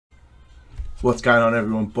What's going on,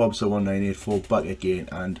 everyone? Bobso1984 back again,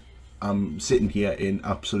 and I'm sitting here in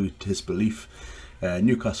absolute disbelief.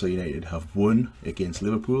 Newcastle United have won against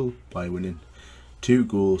Liverpool by winning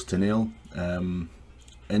 2-0.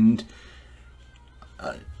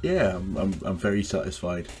 Yeah, I'm very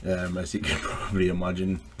satisfied. As you can probably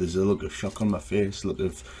imagine, there's a look of shock on my face, look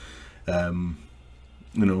of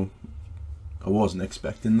you know, I wasn't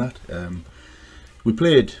expecting that. We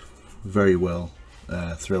played very well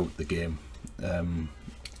throughout the game,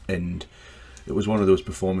 and it was one of those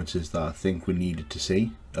performances that I think we needed to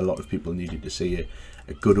see. A lot of people needed to see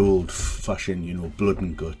a good old fashioned, you know, blood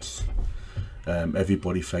and guts,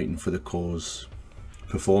 everybody fighting for the cause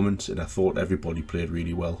performance, and I thought everybody played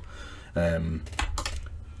really well. You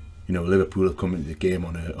know, Liverpool have come into the game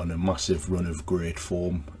on a massive run of great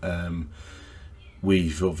form.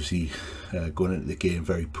 We've obviously gone into the game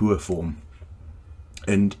very poor form,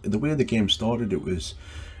 and the way the game started, it was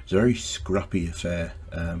a very scrappy affair.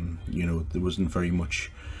 You know, there wasn't very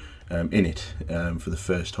much in it for the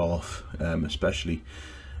first half, especially,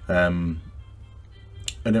 and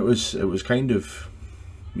it was kind of,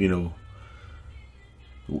 you know,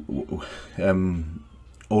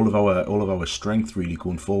 all of our strength really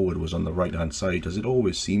going forward was on the right hand side, as it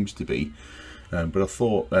always seems to be. But I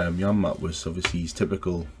thought Janmaat was obviously his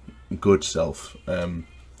typical good self.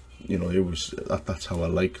 You know, that's how I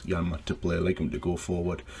like Janmaat to play. I like him to go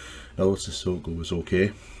forward. Now, Sissoko was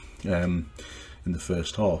okay in the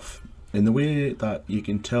first half. In the way that you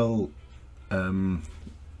can tell, you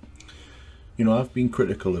know, I've been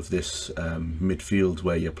critical of this midfield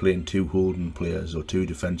where you're playing two holding players or two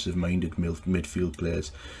defensive-minded midfield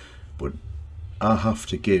players, but I have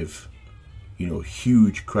to give, you know,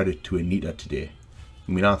 huge credit to Anita today.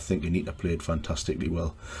 I mean, I think Anita played fantastically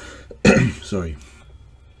well. Sorry.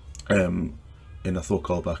 And I thought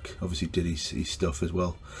Colback obviously did his stuff as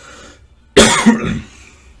well.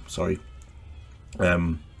 Sorry.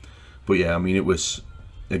 But yeah, I mean, it was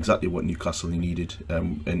exactly what Newcastle needed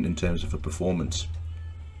in terms of a performance.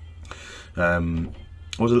 I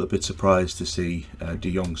was a little bit surprised to see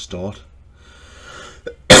De Jong start.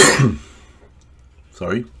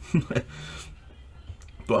 Sorry.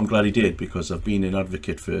 But I'm glad he did, because I've been an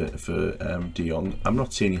advocate for De Jong. I'm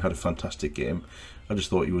not saying he had a fantastic game. I just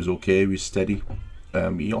thought he was okay. He was steady.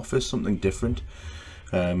 He offers something different,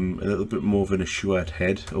 a little bit more of an assured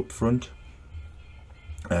head up front.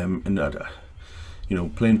 And you know,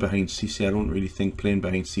 playing behind Cisse, I don't really think playing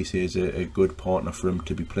behind Cisse is a good partner for him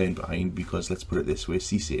to be playing behind, because let's put it this way,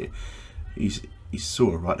 Cisse, he's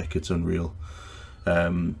so erratic, it's unreal.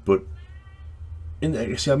 But in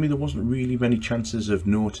the, see, I mean, there wasn't really many chances of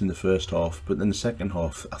note in the first half, but in the second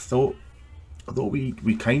half, I thought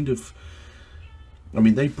we kind of, I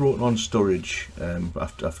mean, they brought on Sturridge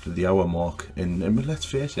after the hour mark, and let's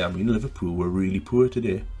face it, I mean, Liverpool were really poor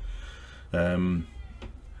today. I'm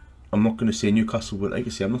not going to say Newcastle were, like I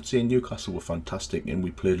say, I'm not saying Newcastle were fantastic and we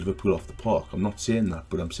played Liverpool off the park. I'm not saying that,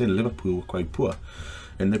 but I'm saying Liverpool were quite poor,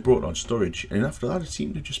 and they brought on Sturridge, and after that it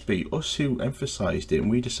seemed to just be us who emphasised it, and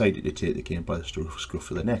we decided to take the game by the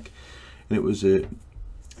scruff of the neck. And it was the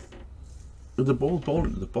ball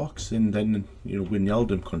into the box, and then, you know,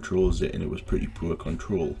 Wijnaldum controls it, and it was pretty poor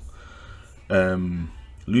control.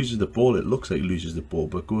 Loses the ball, it looks like he loses the ball,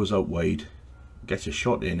 but goes out wide, gets a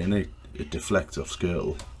shot in, and it deflects off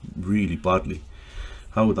Skirtle really badly.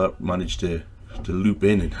 How that managed to loop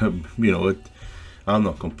in, and you know, I'm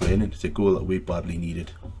not complaining. It's a goal that we badly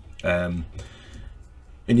needed. And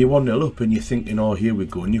you're 1-0 up, and you're thinking, oh, here we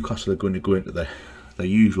go, Newcastle are going to go into the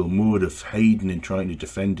usual mode of hiding and trying to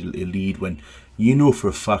defend a lead, when you know for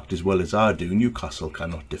a fact as well as I do, Newcastle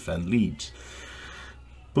cannot defend leads.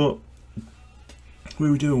 But we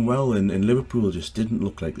were doing well, and Liverpool just didn't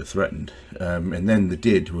look like they threatened. And then they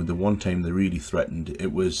did. When the one time they really threatened,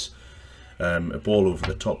 it was a ball over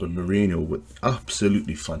the top of Moreno with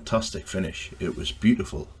absolutely fantastic finish. It was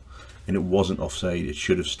beautiful, and it wasn't offside. It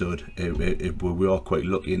should have stood. We are quite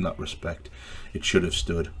lucky in that respect. It should have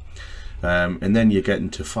stood. And then you get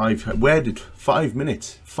into 5 minutes?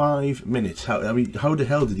 5 minutes. I mean, how the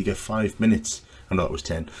hell did you get 5 minutes? I know it was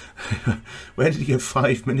 10. Where did he get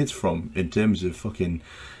 5 minutes from in terms of fucking,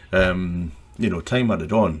 you know, time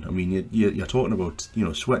added on? I mean, you're talking about, you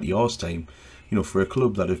know, sweaty arse time, you know, for a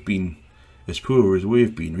club that have been as poor as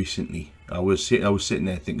we've been recently. I was sitting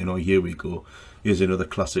there thinking, oh, here we go. Here's another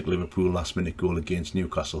classic Liverpool last-minute goal against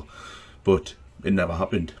Newcastle. But it never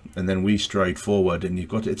happened. And then we stride forward, and you've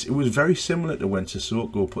got it was very similar to when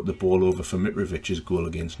Sissoko put the ball over for Mitrovic's goal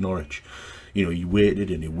against Norwich. You know, he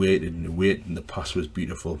waited and he waited and he waited, and the pass was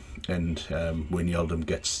beautiful. And Wijnaldum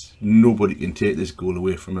gets, nobody can take this goal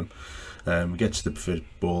away from him. Gets the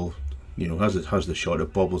ball, you know, has the shot,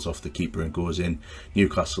 it bobbles off the keeper and goes in.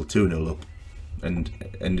 Newcastle 2-0 up, and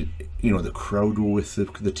you know, the crowd were with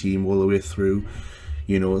the team all the way through.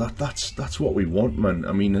 You know, that's what we want, man.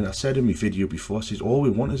 I mean, and I said in my video before, I says all we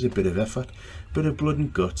want is a bit of effort, bit of blood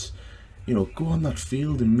and guts. You know, go on that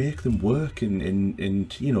field and make them work,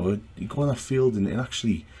 and you know, go on that field and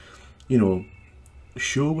actually, you know,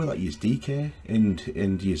 show that you DK,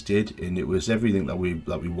 and you did, and it was everything that we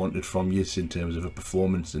wanted from you in terms of a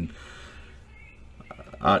performance. And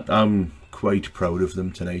I'm quite proud of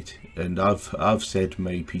them tonight. And I've said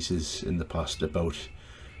my pieces in the past about,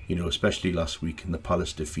 you know, especially last week in the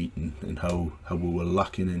Palace defeat, and how we were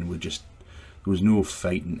lacking, and there was no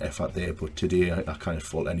fight and effort there. But today I can't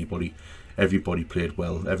fault anybody. Everybody played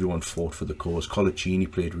well. Everyone fought for the cause. Colaccini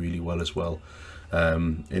played really well as well.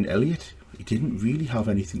 And Elliott, he didn't really have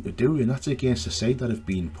anything to do, and that's against a side that have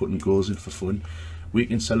been putting goals in for fun. We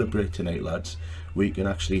can celebrate tonight, lads. We can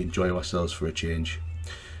actually enjoy ourselves for a change.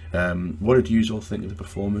 What did you all think of the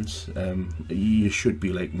performance? You should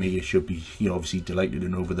be like me. You should be, you know, obviously delighted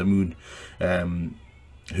and over the moon.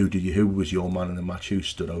 Who was your man of the match? Who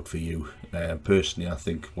stood out for you? Personally, I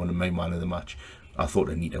think one of my man of the match, I thought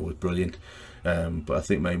Anita was brilliant, but I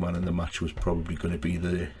think my man of the match was probably going to be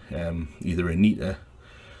the either Anita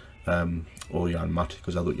or Jan Matt,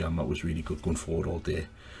 because I thought Jan Matt was really good going forward all day.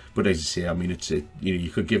 But as I say, I mean, you know, you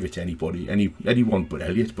could give it to anybody, anyone but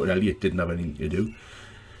Elliott didn't have anything to do.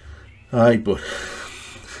 Aye, but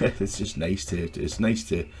it's just nice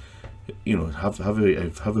to you know, have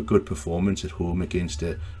a good performance at home against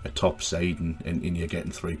a top side, and you're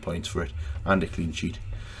getting 3 points for it and a clean sheet.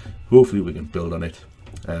 Hopefully we can build on it.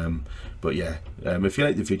 But yeah, if you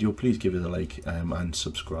like the video, please give it a like and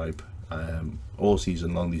subscribe. All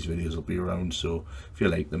season long these videos will be around, so if you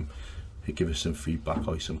like them, give us some feedback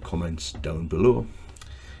or some comments down below.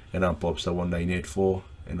 And I'm Bobster1984,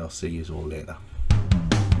 and I'll see you all later.